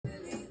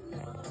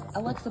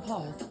Alexa,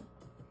 pause.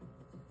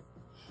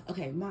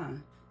 Okay, Ma.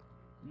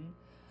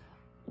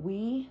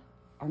 We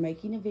are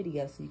making a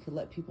video so you can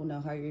let people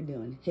know how you're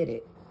doing. Hit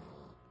it.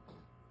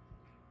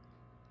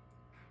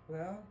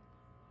 Well,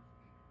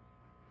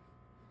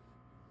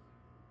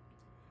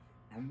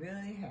 I'm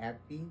really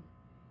happy.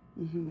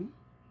 Mm-hmm.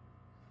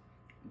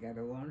 Got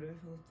a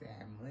wonderful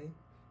family.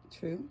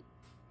 True.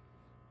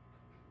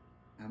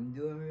 I'm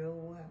doing real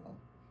well.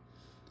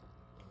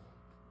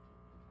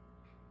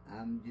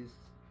 I'm just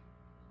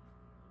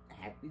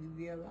happy to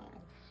be alive.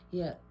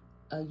 Yeah,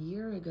 a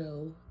year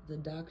ago, the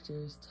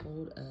doctors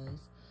told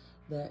us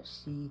that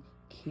she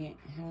can't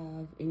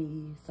have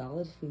any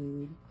solid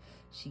food.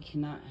 She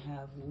cannot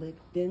have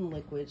thin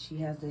liquid. She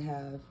has to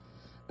have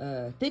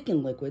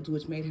thickened liquids,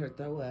 which made her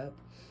throw up.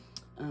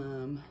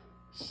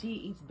 She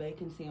eats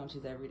bacon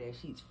sandwiches every day.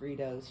 She eats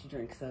Fritos. She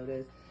drinks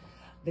sodas.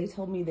 They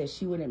told me that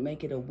she wouldn't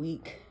make it a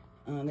week.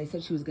 They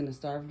said she was going to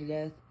starve to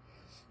death.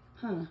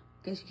 Huh.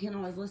 Guess you can't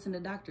always listen to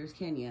doctors,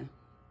 can you?